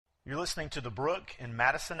You're listening to The Brook in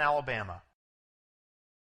Madison, Alabama.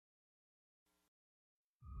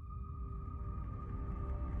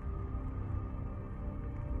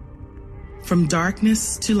 From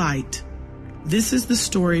darkness to light, this is the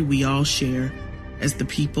story we all share as the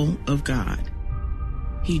people of God.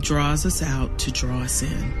 He draws us out to draw us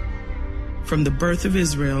in. From the birth of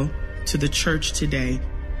Israel to the church today,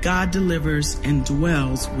 God delivers and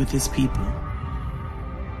dwells with his people.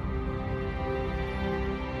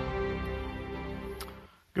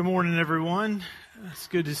 Good morning, everyone. It's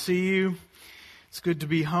good to see you. It's good to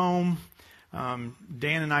be home. Dan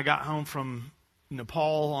and I got home from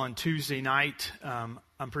Nepal on Tuesday night. I'm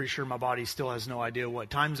pretty sure my body still has no idea what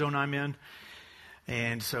time zone I'm in.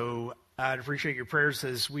 And so I'd appreciate your prayers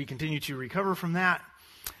as we continue to recover from that.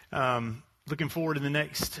 Looking forward in the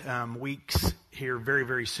next weeks here very,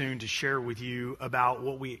 very soon to share with you about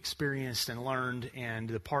what we experienced and learned and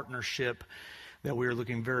the partnership that we are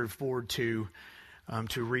looking very forward to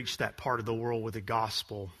reach that part of the world with the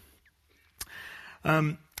gospel.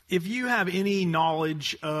 If you have any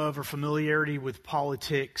knowledge of or familiarity with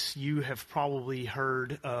politics, you have probably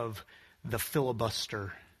heard of the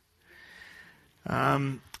filibuster.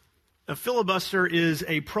 A filibuster is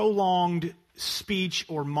a prolonged speech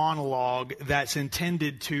or monologue that's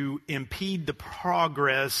intended to impede the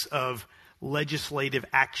progress of legislative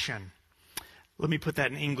action. Let me put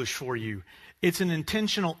that in English for you. It's an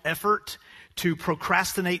intentional effort to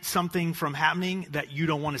procrastinate something from happening that you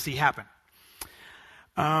don't want to see happen.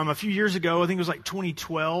 A few years ago, I think it was like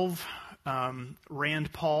 2012,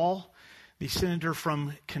 Rand Paul, the senator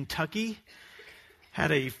from Kentucky,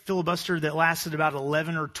 had a filibuster that lasted about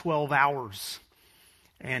 11 or 12 hours.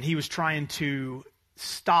 And he was trying to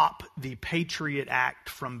stop the Patriot Act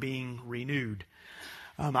from being renewed.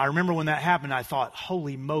 I remember when that happened, I thought,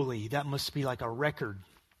 holy moly, that must be like a record.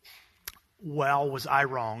 Well, was I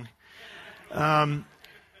wrong?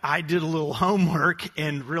 I did a little homework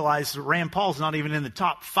and realized that Rand Paul's not even in the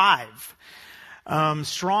top 5.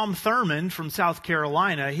 Strom Thurmond from South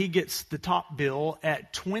Carolina, he gets the top bill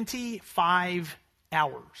at 25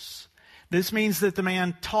 hours. This means that the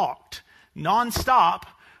man talked nonstop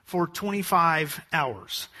for 25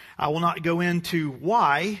 hours. I will not go into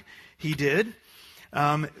why he did,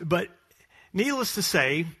 but needless to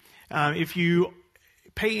say, if you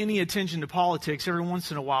pay any attention to politics, every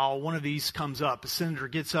once in a while, one of these comes up. A senator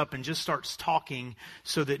gets up and just starts talking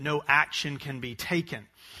so that no action can be taken.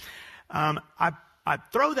 I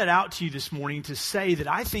throw that out to you this morning to say that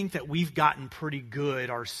I think that we've gotten pretty good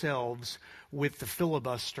ourselves with the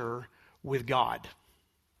filibuster with God.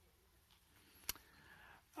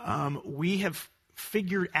 We have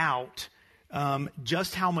figured out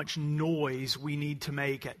just how much noise we need to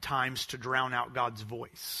make at times to drown out God's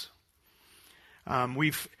voice.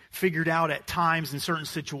 We've figured out at times in certain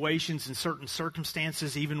situations, in certain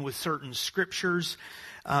circumstances, even with certain scriptures,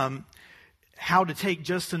 how to take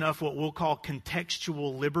just enough what we'll call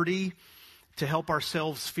contextual liberty to help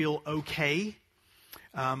ourselves feel okay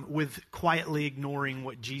with quietly ignoring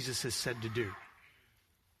what Jesus has said to do.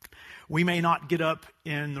 We may not get up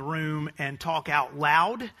in the room and talk out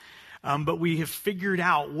loud, but we have figured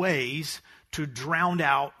out ways to drown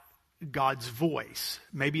out God's voice.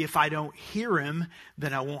 Maybe if I don't hear him,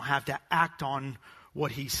 then I won't have to act on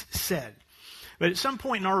what he's said. But at some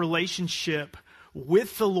point in our relationship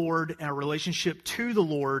with the Lord and our relationship to the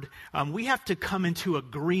Lord, we have to come into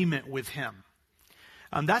agreement with him.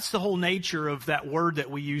 That's the whole nature of that word that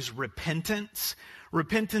we use, repentance.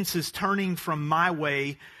 Repentance is turning from my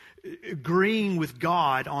way, agreeing with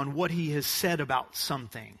God on what he has said about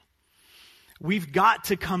something. We've got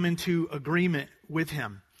to come into agreement with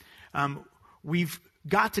him. We've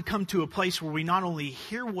got to come to a place where we not only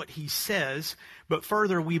hear what he says, but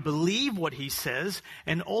further we believe what he says,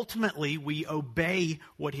 and ultimately we obey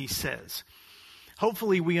what he says.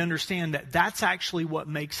 Hopefully we understand that that's actually what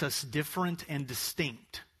makes us different and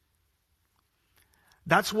distinct.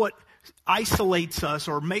 That's what isolates us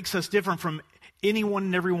or makes us different from anyone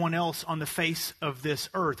and everyone else on the face of this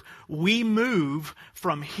earth. We move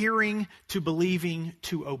from hearing to believing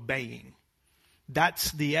to obeying.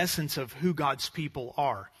 That's the essence of who God's people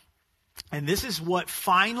are. And this is what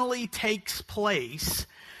finally takes place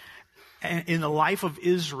in the life of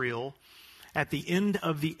Israel at the end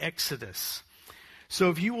of the Exodus. So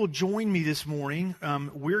if you will join me this morning,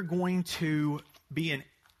 we're going to be in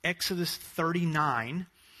Exodus 39.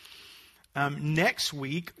 Next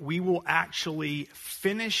week, we will actually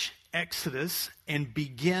finish Exodus and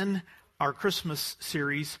begin our Christmas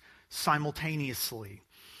series simultaneously.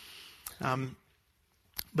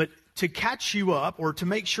 But to catch you up, or to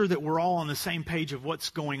make sure that we're all on the same page of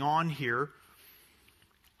what's going on here,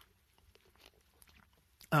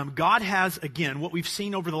 God has, again, what we've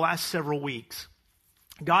seen over the last several weeks,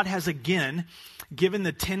 God has again given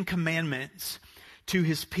the 10 Commandments to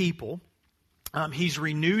his people. He's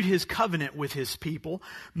renewed his covenant with his people.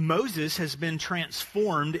 Moses has been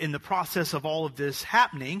transformed in the process of all of this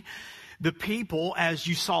happening. The people, as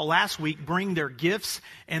you saw last week, bring their gifts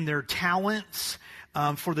and their talents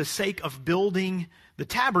for the sake of building the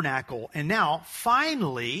tabernacle. And now,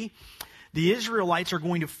 finally, the Israelites are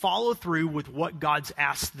going to follow through with what God's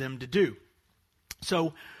asked them to do.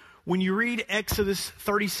 So, when you read Exodus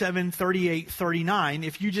 37, 38, 39,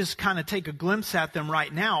 if you just kind of take a glimpse at them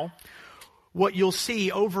right now, what you'll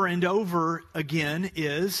see over and over again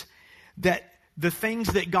is that the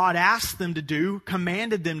things that God asked them to do,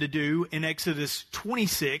 commanded them to do in Exodus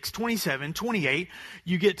 26, 27, 28,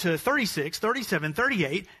 you get to 36, 37,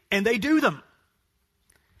 38, and they do them.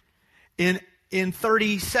 In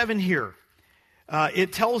 37 here,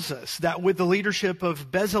 it tells us that with the leadership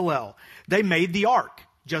of Bezalel, they made the ark,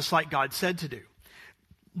 just like God said to do.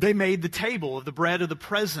 They made the table of the bread of the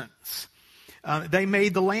presence. They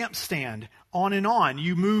made the lampstand, on and on.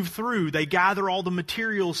 You move through. They gather all the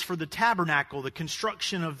materials for the tabernacle. The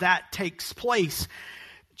construction of that takes place.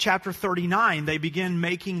 Chapter 39, they begin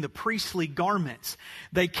making the priestly garments.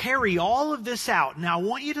 They carry all of this out. Now, I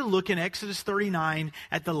want you to look in Exodus 39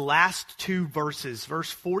 at the last two verses,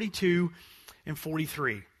 verse 42 and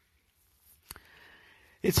 43.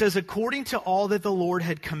 It says, according to all that the Lord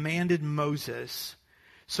had commanded Moses,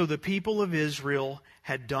 so the people of Israel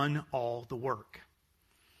had done all the work.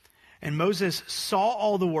 And Moses saw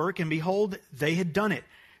all the work, and behold, they had done it.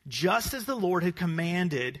 Just as the Lord had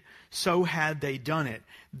commanded, so had they done it.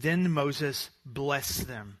 Then Moses blessed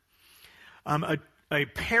them. A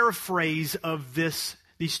paraphrase of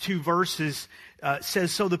these two verses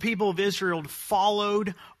says, so the people of Israel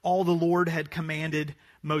followed all the Lord had commanded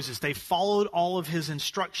Moses. They followed all of his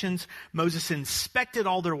instructions. Moses inspected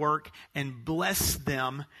all their work and blessed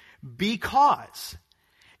them because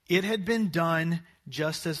it had been done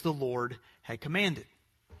just as the Lord had commanded.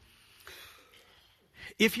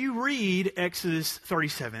 If you read Exodus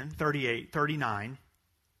 37, 38, 39,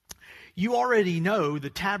 you already know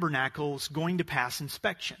the tabernacle's going to pass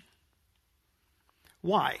inspection.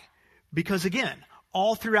 Why? Because again,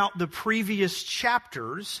 all throughout the previous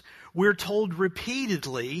chapters, we're told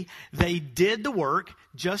repeatedly they did the work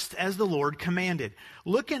just as the Lord commanded.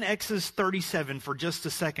 Look in Exodus 37 for just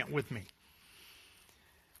a second with me.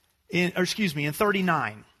 In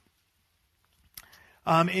 39.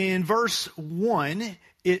 In verse 1,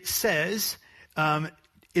 it says, at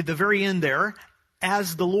the very end there,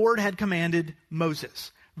 as the Lord had commanded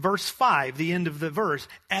Moses. Verse 5, the end of the verse,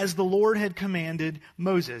 as the Lord had commanded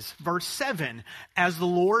Moses. Verse 7, as the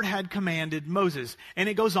Lord had commanded Moses. And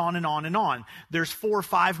it goes on and on and on. There's 4 or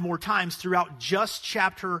 5 more times throughout just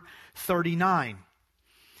chapter 39.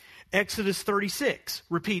 Exodus 36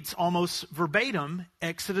 repeats almost verbatim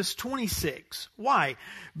Exodus 26. Why?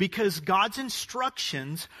 Because God's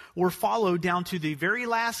instructions were followed down to the very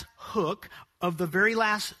last hook of the very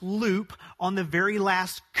last loop on the very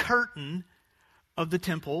last curtain of the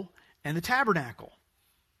temple and the tabernacle.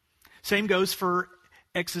 Same goes for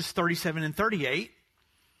Exodus 37 and 38.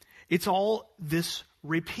 It's all this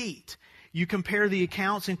repeat. You compare the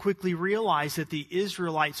accounts and quickly realize that the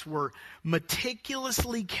Israelites were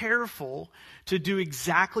meticulously careful to do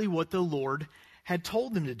exactly what the Lord had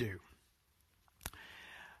told them to do.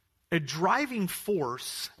 A driving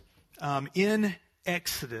force in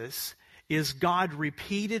Exodus is God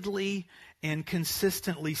repeatedly and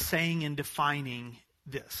consistently saying and defining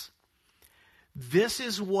this. This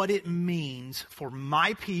is what it means for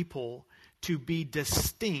my people to be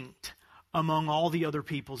distinct among all the other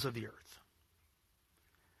peoples of the earth.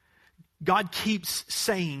 God keeps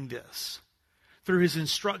saying this through his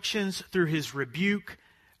instructions, through his rebuke,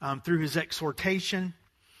 through his exhortation.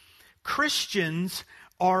 Christians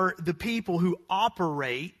are the people who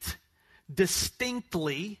operate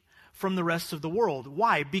distinctly from the rest of the world.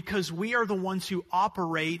 Why? Because we are the ones who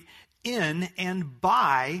operate in and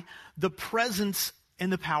by the presence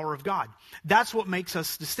and the power of God. That's what makes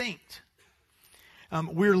us distinct.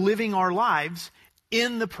 We're living our lives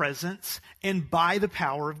in the presence and by the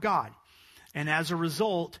power of God. And as a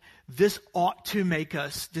result, this ought to make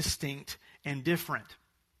us distinct and different.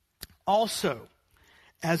 Also,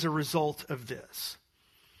 as a result of this,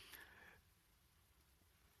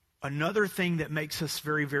 another thing that makes us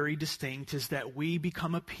very, very distinct is that we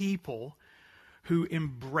become a people who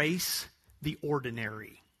embrace the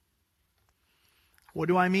ordinary. What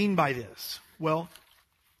do I mean by this? Well,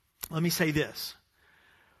 let me say this.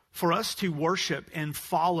 For us to worship and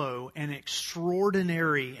follow an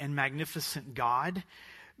extraordinary and magnificent God,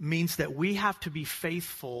 means that we have to be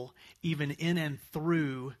faithful even in and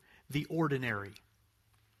through the ordinary.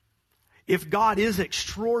 If God is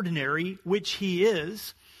extraordinary, which He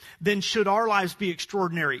is, then should our lives be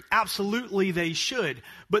extraordinary? Absolutely they should.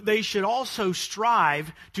 But they should also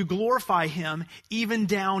strive to glorify Him even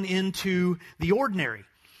down into the ordinary.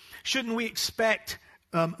 Shouldn't we expect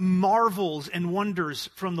marvels and wonders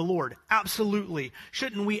from the Lord? Absolutely.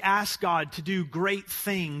 Shouldn't we ask God to do great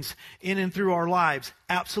things in and through our lives?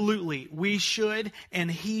 Absolutely. We should,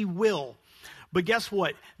 and He will. But guess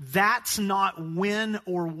what? That's not when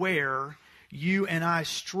or where you and I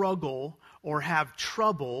struggle or have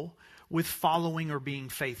trouble with following or being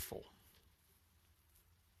faithful.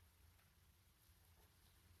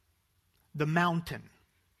 The mountain.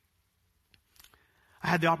 I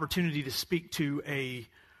had the opportunity to speak to a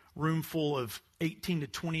room full of 18 to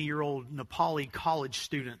 20-year-old Nepali college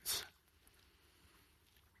students.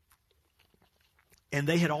 And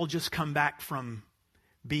they had all just come back from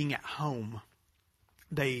being at home.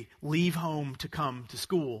 They leave home to come to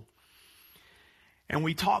school. And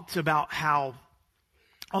we talked about how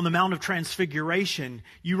on the Mount of Transfiguration,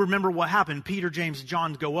 you remember what happened. Peter, James, and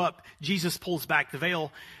John go up. Jesus pulls back the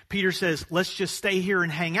veil. Peter says, let's just stay here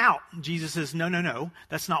and hang out. Jesus says, no,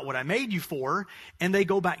 that's not what I made you for. And they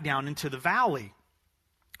go back down into the valley.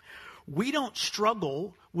 We don't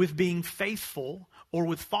struggle with being faithful or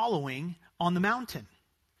with following on the mountain.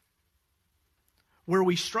 Where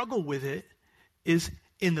we struggle with it is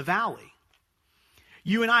in the valley.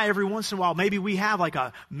 You and I, every once in a while, maybe we have like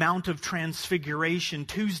a Mount of Transfiguration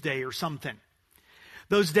Tuesday or something.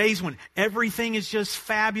 Those days when everything is just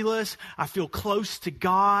fabulous. I feel close to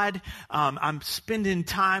God. I'm spending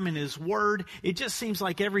time in His Word. It just seems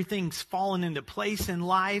like everything's fallen into place in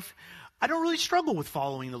life. I don't really struggle with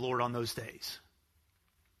following the Lord on those days.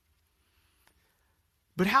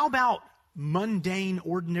 But how about mundane,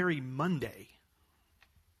 ordinary Monday?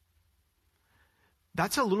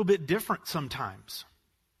 That's a little bit different sometimes.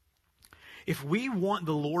 If we want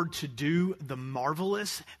the Lord to do the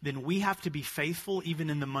marvelous, then we have to be faithful even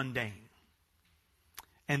in the mundane.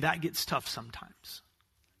 And that gets tough sometimes.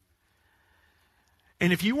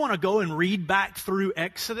 And if you want to go and read back through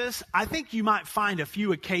Exodus, I think you might find a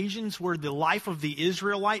few occasions where the life of the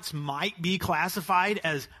Israelites might be classified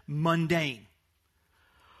as mundane.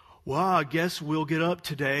 Well, I guess we'll get up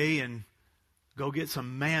today and go get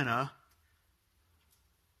some manna.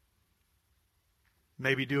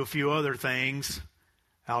 Maybe do a few other things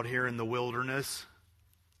out here in the wilderness.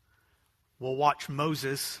 We'll watch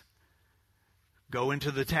Moses go into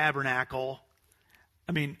the tabernacle.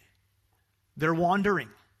 I mean, they're wandering.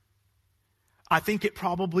 I think it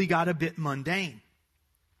probably got a bit mundane.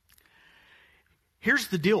 Here's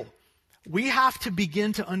the deal. We have to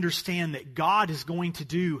begin to understand that God is going to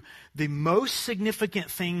do the most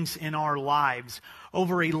significant things in our lives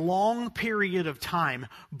over a long period of time,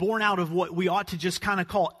 born out of what we ought to just kind of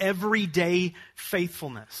call everyday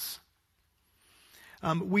faithfulness.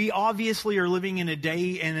 We obviously are living in a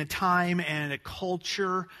day and a time and a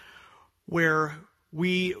culture where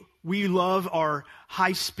we love our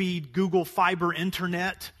high-speed Google Fiber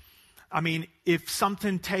internet. I mean, if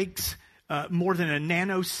something takes more than a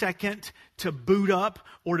nanosecond to boot up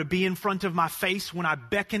or to be in front of my face when I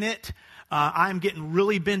beckon it, I'm getting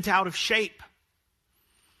really bent out of shape.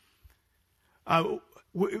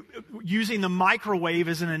 Using the microwave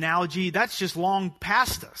as an analogy, that's just long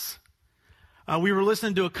past us. We were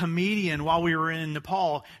listening to a comedian while we were in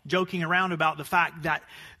Nepal joking around about the fact that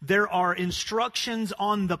there are instructions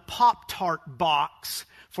on the Pop-Tart box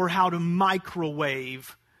for how to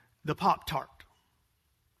microwave the Pop-Tart.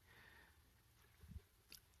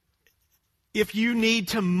 If you need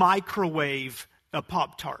to microwave a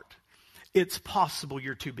Pop-Tart, it's possible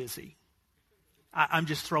you're too busy. I'm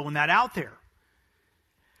just throwing that out there.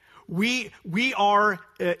 We are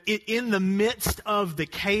in the midst of the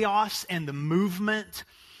chaos and the movement.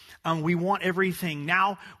 We want everything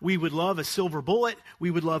now. We would love a silver bullet.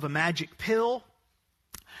 We would love a magic pill.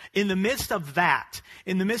 In the midst of that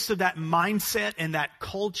mindset and that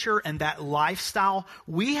culture and that lifestyle,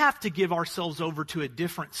 we have to give ourselves over to a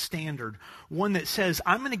different standard. One that says,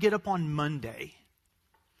 I'm going to get up on Monday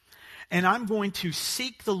and I'm going to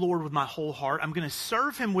seek the Lord with my whole heart. I'm going to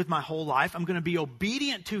serve Him with my whole life. I'm going to be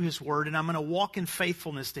obedient to His word, and I'm going to walk in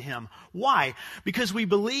faithfulness to Him. Why? Because we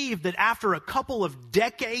believe that after a couple of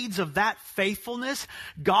decades of that faithfulness,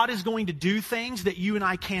 God is going to do things that you and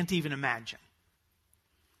I can't even imagine.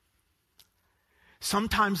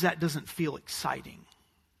 Sometimes that doesn't feel exciting.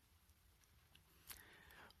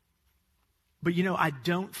 But I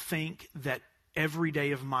don't think that every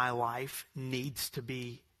day of my life needs to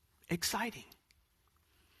be exciting.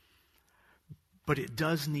 But it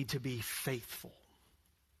does need to be faithful.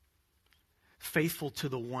 Faithful to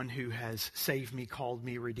the one who has saved me, called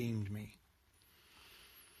me, redeemed me.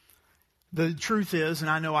 The truth is, and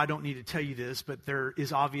I know I don't need to tell you this, but there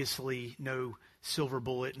is obviously no silver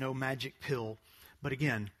bullet, no magic pill. But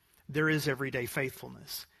again, there is everyday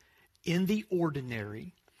faithfulness. In the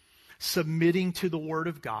ordinary, submitting to the Word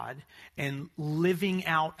of God and living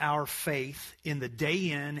out our faith in the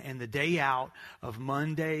day in and the day out of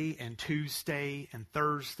Monday and Tuesday and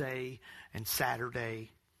Thursday and Saturday.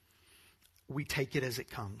 We take it as it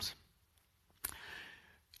comes.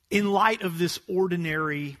 In light of this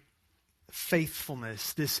ordinary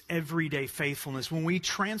faithfulness, this everyday faithfulness, when we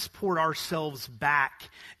transport ourselves back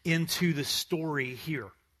into the story here,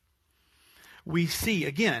 we see,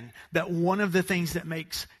 again, that one of the things that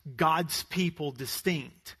makes God's people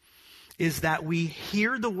distinct is that we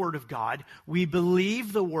hear the Word of God, we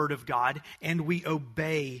believe the Word of God, and we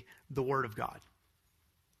obey the Word of God.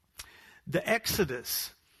 The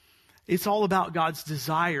Exodus, it's all about God's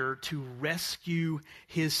desire to rescue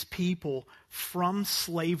His people from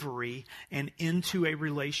slavery and into a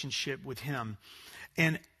relationship with Him.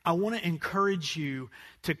 And I want to encourage you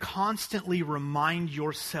to constantly remind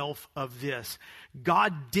yourself of this.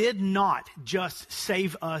 God did not just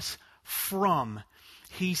save us from,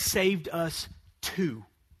 He saved us to.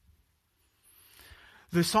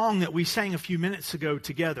 The song that we sang a few minutes ago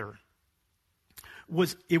together,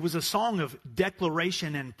 it was a song of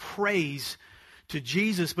declaration and praise to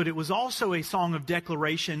Jesus, but it was also a song of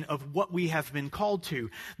declaration of what we have been called to,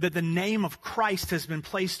 that the name of Christ has been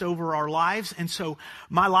placed over our lives, and so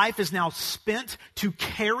my life is now spent to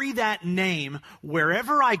carry that name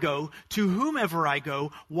wherever I go, to whomever I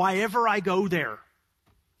go, whyever I go there.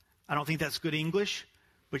 I don't think that's good English,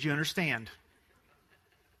 but you understand.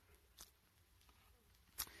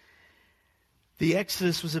 The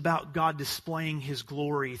Exodus was about God displaying His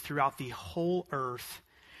glory throughout the whole earth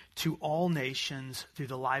to all nations through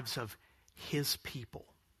the lives of His people.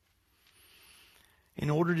 In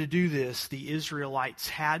order to do this, the Israelites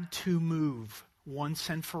had to move once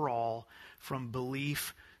and for all from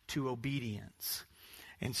belief to obedience.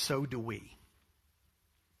 And so do we.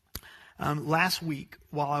 Last week,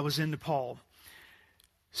 while I was in Nepal,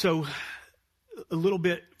 so a little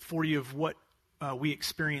bit for you of what we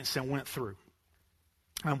experienced and went through.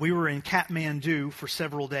 We were in Kathmandu for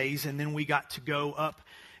several days, and then we got to go up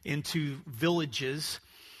into villages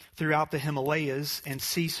throughout the Himalayas and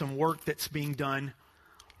see some work that's being done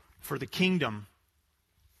for the kingdom.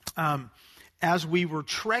 As we were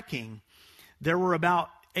trekking, there were about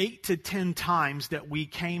 8 to 10 times that we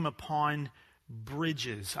came upon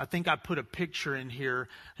bridges. I think I put a picture in here.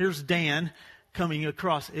 Here's Dan coming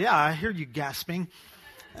across. Yeah, I hear you gasping.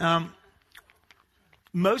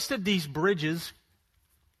 Most of these bridges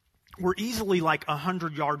were easily like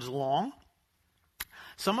 100 yards long.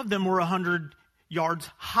 Some of them were 100 yards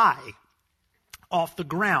high off the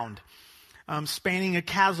ground, spanning a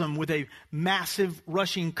chasm with a massive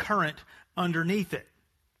rushing current underneath it.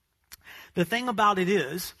 The thing about it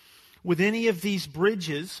is, with any of these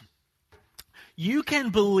bridges, you can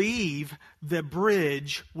believe the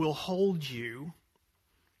bridge will hold you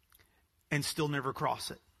and still never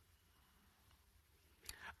cross it.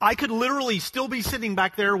 I could literally still be sitting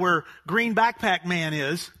back there where Green Backpack Man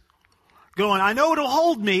is, going, I know it'll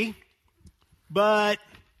hold me, but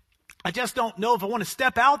I just don't know if I want to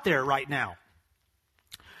step out there right now.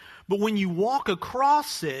 But when you walk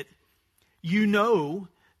across it, you know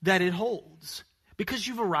that it holds because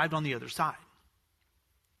you've arrived on the other side.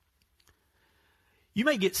 You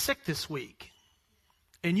may get sick this week,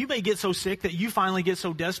 and you may get so sick that you finally get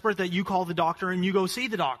so desperate that you call the doctor and you go see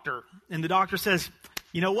the doctor. And the doctor says,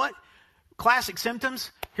 you know what? Classic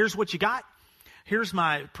symptoms. Here's what you got. Here's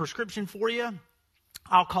my prescription for you.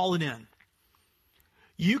 I'll call it in.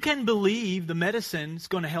 You can believe the medicine's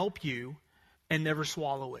going to help you and never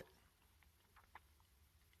swallow it.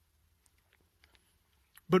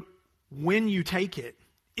 But when you take it,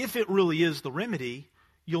 if it really is the remedy,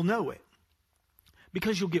 you'll know it.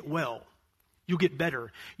 Because you'll get well. You'll get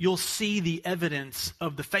better. You'll see the evidence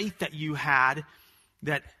of the faith that you had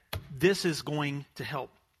that this is going to help.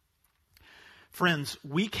 Friends,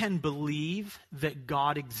 we can believe that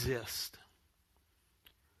God exists.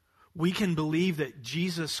 We can believe that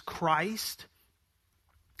Jesus Christ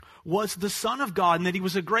was the Son of God and that He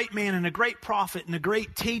was a great man and a great prophet and a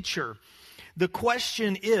great teacher. The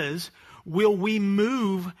question is, will we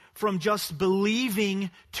move from just believing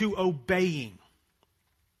to obeying?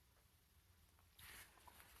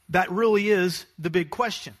 That really is the big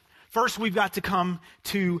question. First, we've got to come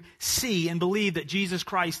to see and believe that Jesus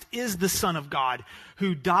Christ is the Son of God,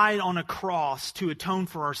 who died on a cross to atone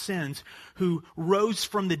for our sins, who rose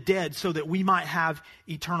from the dead so that we might have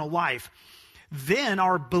eternal life. Then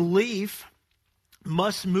our belief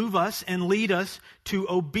must move us and lead us to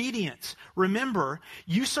obedience. Remember,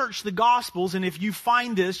 you search the Gospels, and if you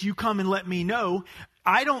find this, you come and let me know.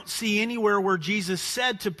 I don't see anywhere where Jesus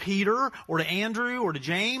said to Peter or to Andrew or to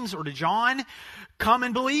James or to John, come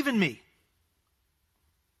and believe in me.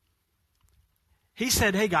 He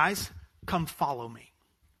said, hey guys, come follow me.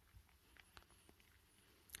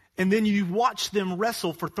 And then you watch them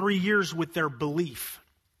wrestle for 3 years with their belief.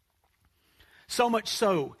 So much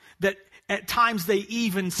so that at times they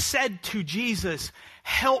even said to Jesus,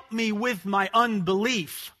 help me with my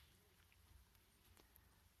unbelief.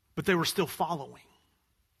 But they were still following.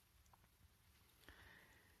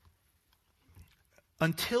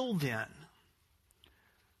 Until then,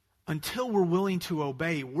 until we're willing to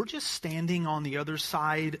obey, we're just standing on the other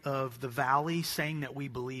side of the valley saying that we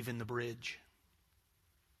believe in the bridge.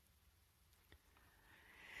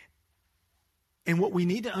 And what we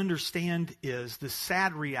need to understand is the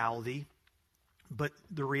sad reality, but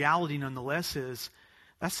the reality nonetheless is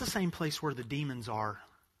that's the same place where the demons are.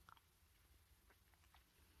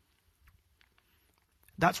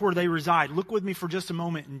 That's where they reside. Look with me for just a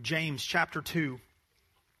moment in James chapter 2.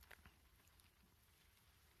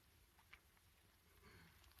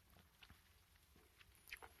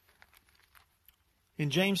 In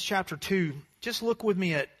James chapter 2, just look with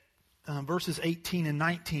me at verses 18 and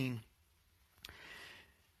 19.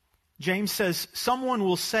 James says, someone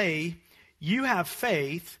will say, you have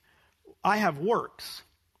faith, I have works.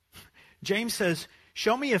 James says,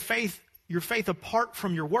 show me your faith apart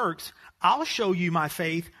from your works. I'll show you my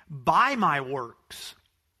faith by my works.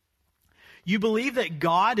 You believe that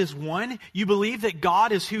God is one. You believe that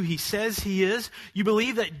God is who He says He is. You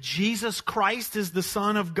believe that Jesus Christ is the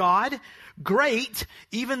Son of God. Great.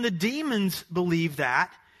 Even the demons believe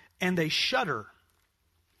that, and they shudder.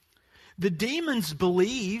 The demons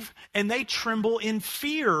believe, and they tremble in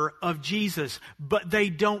fear of Jesus, but they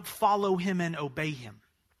don't follow Him and obey Him.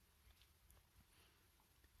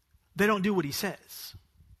 They don't do what He says.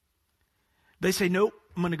 They say, nope,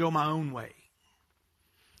 I'm going to go my own way.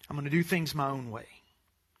 I'm going to do things my own way.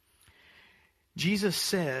 Jesus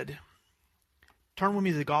said, turn with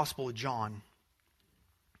me to the Gospel of John.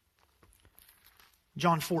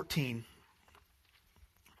 John 14,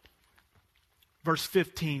 verse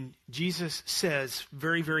 15, Jesus says,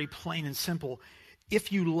 very, very plain and simple,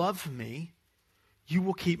 if you love me, you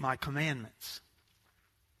will keep my commandments.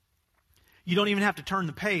 You don't even have to turn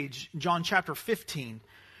the page. John chapter 15,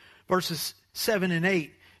 verses 7 and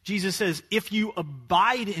 8. Jesus says, if you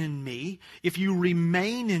abide in me, if you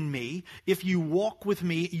remain in me, if you walk with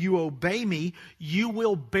me, you obey me, you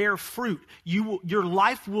will bear fruit. Your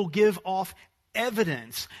life will give off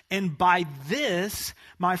evidence. And by this,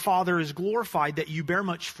 my Father is glorified, that you bear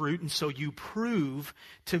much fruit, and so you prove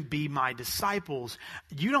to be my disciples.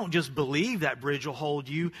 You don't just believe that bridge will hold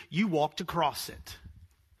you, you walked across it.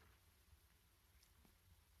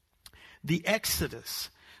 The Exodus,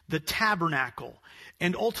 the tabernacle,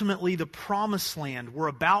 and ultimately the promised land were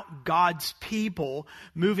about God's people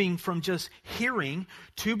moving from just hearing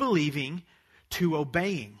to believing to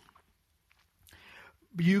obeying.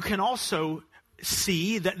 You can also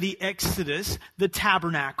see that the Exodus, the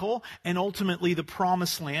tabernacle, and ultimately the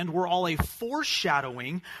promised land were all a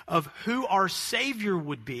foreshadowing of who our Savior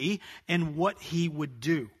would be and what He would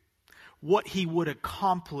do, what He would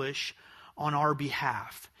accomplish on our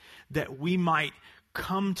behalf, that we might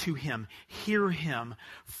come to Him, hear Him,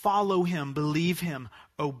 follow Him, believe Him,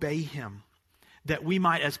 obey Him. That we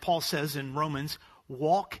might, as Paul says in Romans,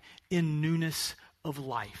 walk in newness of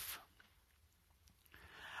life.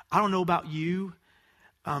 I don't know about you,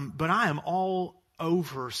 but I am all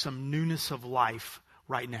over some newness of life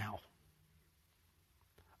right now.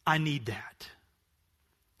 I need that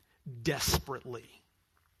desperately.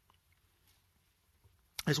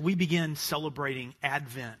 As we begin celebrating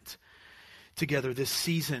Advent together this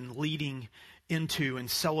season, leading into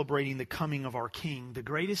and celebrating the coming of our King, the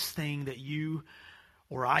greatest thing that you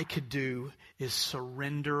or I could do is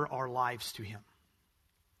surrender our lives to Him.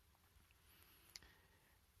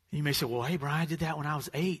 You may say, well, hey, Brian, I did that when I was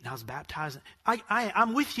 8 and I was baptized.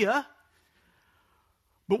 I'm with you.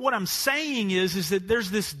 But what I'm saying is that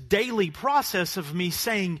there's this daily process of me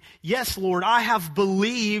saying, yes, Lord, I have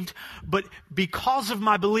believed, but because of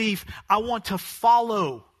my belief, I want to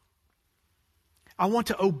follow. I want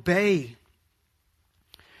to obey.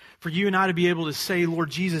 For you and I to be able to say, Lord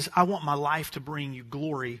Jesus, I want my life to bring you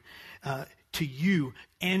glory. to you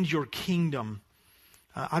and your kingdom.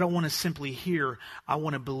 I don't want to simply hear, I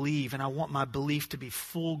want to believe, and I want my belief to be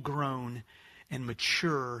full grown and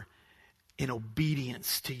mature in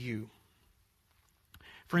obedience to you.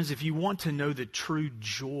 Friends, if you want to know the true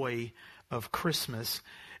joy of Christmas,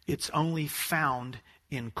 it's only found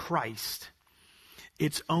in Christ.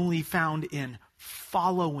 It's only found in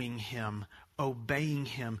following Him, obeying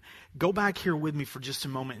Him. Go back here with me for just a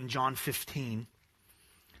moment in John 15.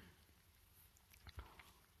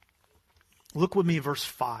 Look with me at verse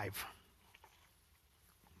 5.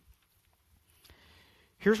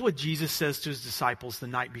 Here's what Jesus says to His disciples the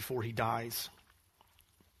night before He dies.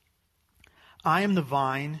 I am the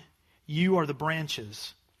vine, you are the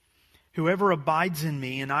branches. Whoever abides in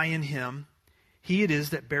me and I in him, he it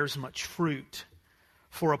is that bears much fruit.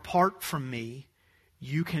 For apart from me,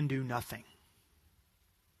 you can do nothing.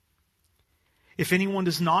 If anyone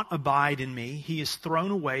does not abide in me, he is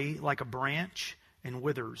thrown away like a branch and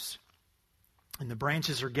withers. And the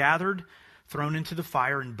branches are gathered, thrown into the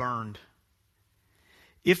fire, and burned.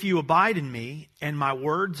 If you abide in me, and my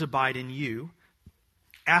words abide in you,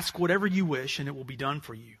 ask whatever you wish, and it will be done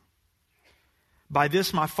for you. By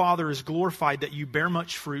this my Father is glorified, that you bear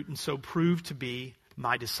much fruit, and so prove to be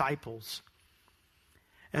my disciples.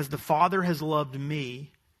 As the Father has loved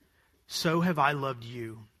me, so have I loved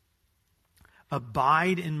you.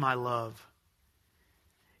 Abide in my love.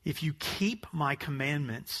 If you keep my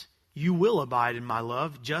commandments, you will abide in my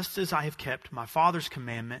love, just as I have kept my Father's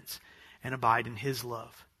commandments and abide in His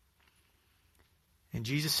love. And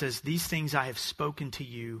Jesus says, these things I have spoken to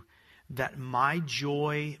you, that my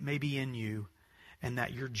joy may be in you, and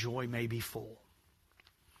that your joy may be full.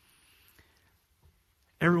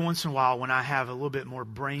 Every once in a while, when I have a little bit more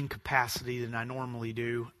brain capacity than I normally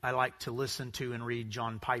do, I like to listen to and read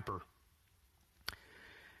John Piper.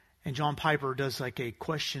 And John Piper does like a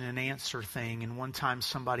question and answer thing. And one time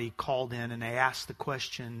somebody called in and they asked the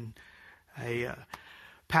question, hey,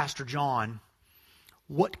 Pastor John,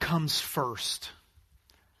 what comes first?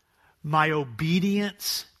 My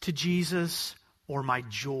obedience to Jesus or my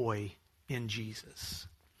joy in Jesus?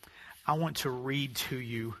 I want to read to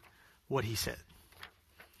you what he said.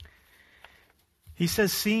 He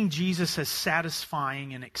says, seeing Jesus as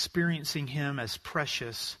satisfying and experiencing Him as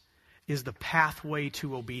precious is the pathway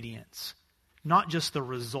to obedience, not just the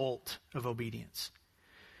result of obedience.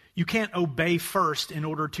 You can't obey first in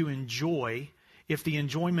order to enjoy if the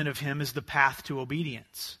enjoyment of Him is the path to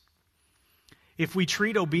obedience. If we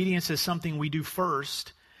treat obedience as something we do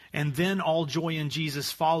first, and then all joy in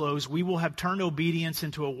Jesus follows, we will have turned obedience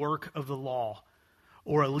into a work of the law,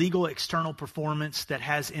 or a legal external performance that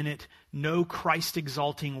has in it no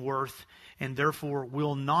Christ-exalting worth, and therefore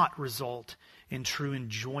will not result in true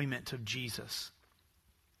enjoyment of Jesus.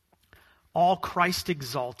 All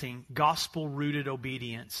Christ-exalting, gospel-rooted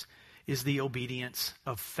obedience is the obedience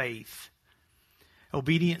of faith.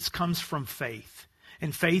 Obedience comes from faith.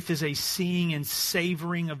 And faith is a seeing and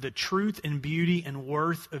savoring of the truth and beauty and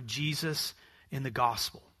worth of Jesus in the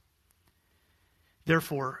gospel.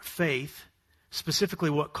 Therefore, faith, specifically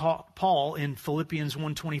what Paul in Philippians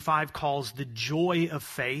 1:25 calls the joy of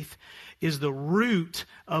faith, is the root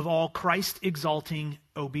of all Christ-exalting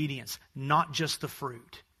obedience, not just the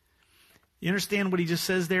fruit. You understand what he just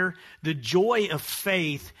says there? The joy of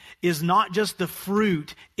faith is not just the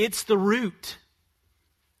fruit, it's the root.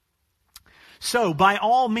 So, by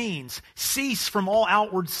all means, cease from all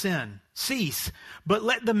outward sin. Cease. But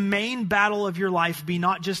let the main battle of your life be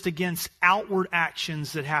not just against outward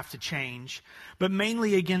actions that have to change, but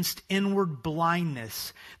mainly against inward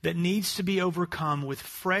blindness that needs to be overcome with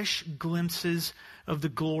fresh glimpses of the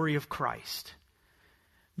glory of Christ.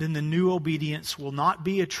 Then the new obedience will not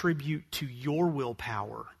be a tribute to your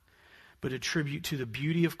willpower, but a tribute to the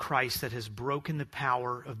beauty of Christ that has broken the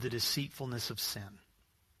power of the deceitfulness of sin.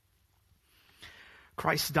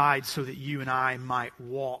 Christ died so that you and I might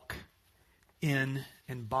walk in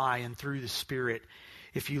and by and through the Spirit.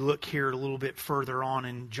 If you look here a little bit further on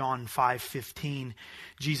in John 5:15,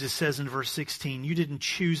 Jesus says in verse 16, you didn't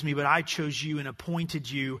choose me, but I chose you and appointed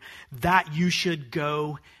you that you should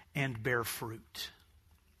go and bear fruit.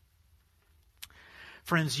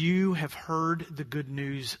 Friends, you have heard the good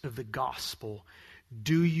news of the gospel.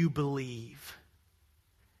 Do you believe?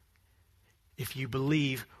 If you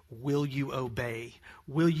believe, will you obey?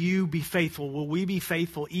 Will you be faithful? Will we be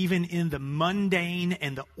faithful even in the mundane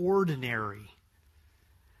and the ordinary?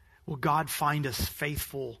 Will God find us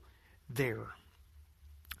faithful there?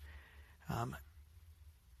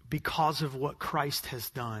 Because of what Christ has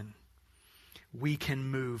done, we can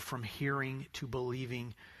move from hearing to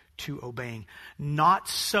believing to obeying. Not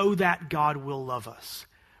so that God will love us,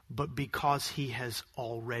 but because he has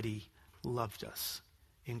already loved us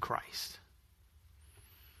in Christ.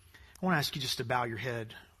 I want to ask you just to bow your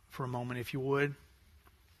head for a moment, if you would.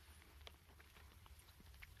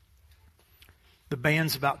 The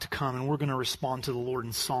band's about to come, and we're going to respond to the Lord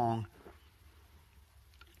in song.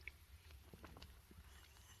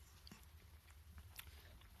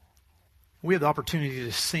 We have the opportunity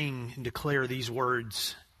to sing and declare these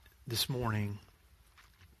words this morning.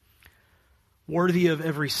 Worthy of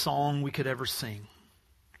every song we could ever sing.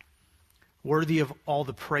 Worthy of all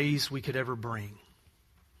the praise we could ever bring.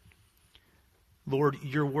 Lord,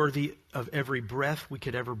 you're worthy of every breath we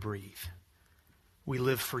could ever breathe. We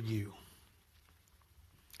live for you.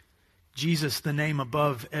 Jesus, the name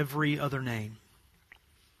above every other name.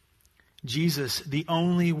 Jesus, the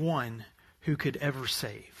only one who could ever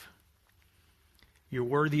save. You're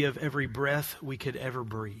worthy of every breath we could ever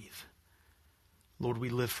breathe. Lord, we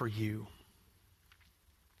live for you.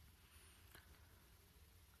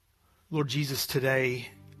 Lord Jesus, today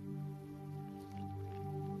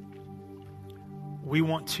we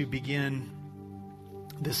want to begin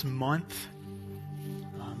this month,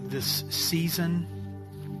 this season,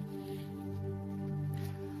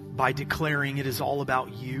 by declaring it is all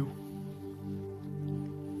about you.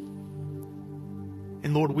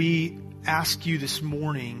 And Lord, we ask you this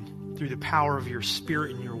morning, through the power of your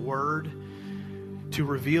Spirit and your word, to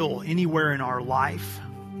reveal anywhere in our life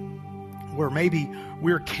where maybe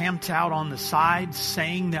we're camped out on the side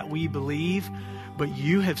saying that we believe, but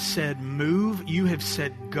you have said move, you have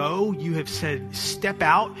said go, you have said step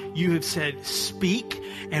out, you have said speak,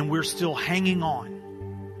 and we're still hanging on.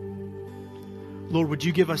 Lord, would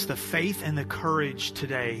you give us the faith and the courage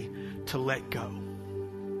today to let go?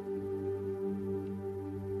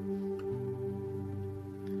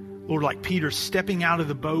 Lord, like Peter stepping out of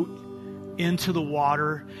the boat into the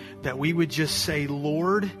water, that we would just say,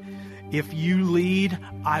 Lord, if you lead,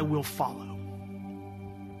 I will follow.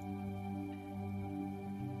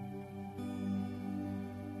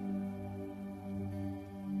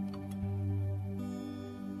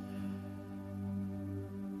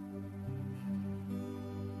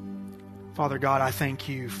 Father God, I thank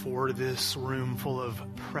you for this room full of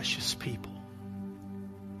precious people.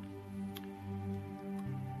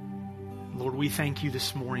 Lord, we thank you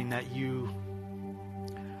this morning that you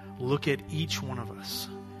look at each one of us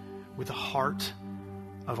with the heart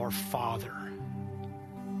of our Father.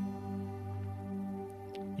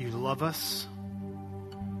 You love us.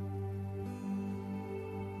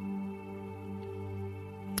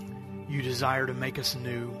 You desire to make us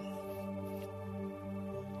new.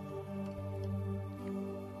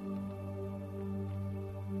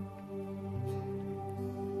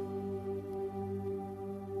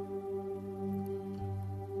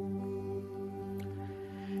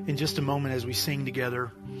 In just a moment, as we sing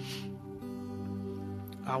together,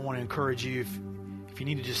 I want to encourage you, if you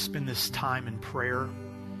need to just spend this time in prayer,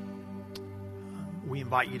 we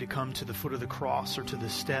invite you to come to the foot of the cross or to the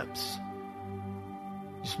steps.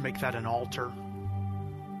 Just make that an altar.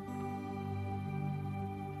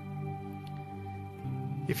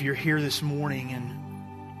 If you're here this morning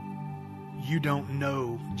and you don't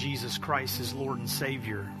know Jesus Christ as Lord and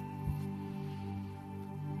Savior,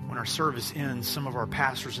 when our service ends, some of our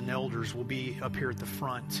pastors and elders will be up here at the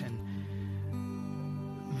front, and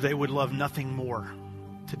they would love nothing more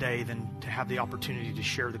today than to have the opportunity to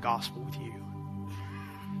share the gospel with you.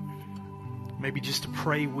 Maybe just to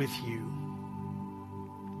pray with you.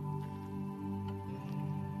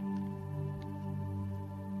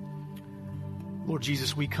 Lord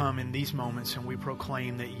Jesus, we come in these moments and we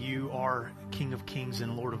proclaim that you are King of Kings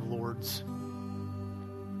and Lord of Lords.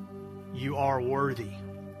 You are worthy.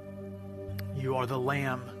 You are the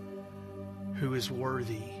Lamb who is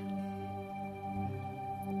worthy.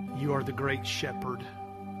 You are the great shepherd.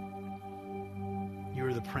 You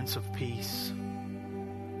are the Prince of Peace.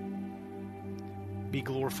 Be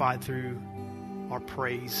glorified through our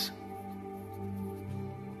praise.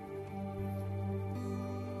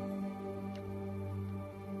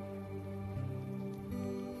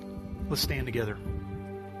 Let's stand together.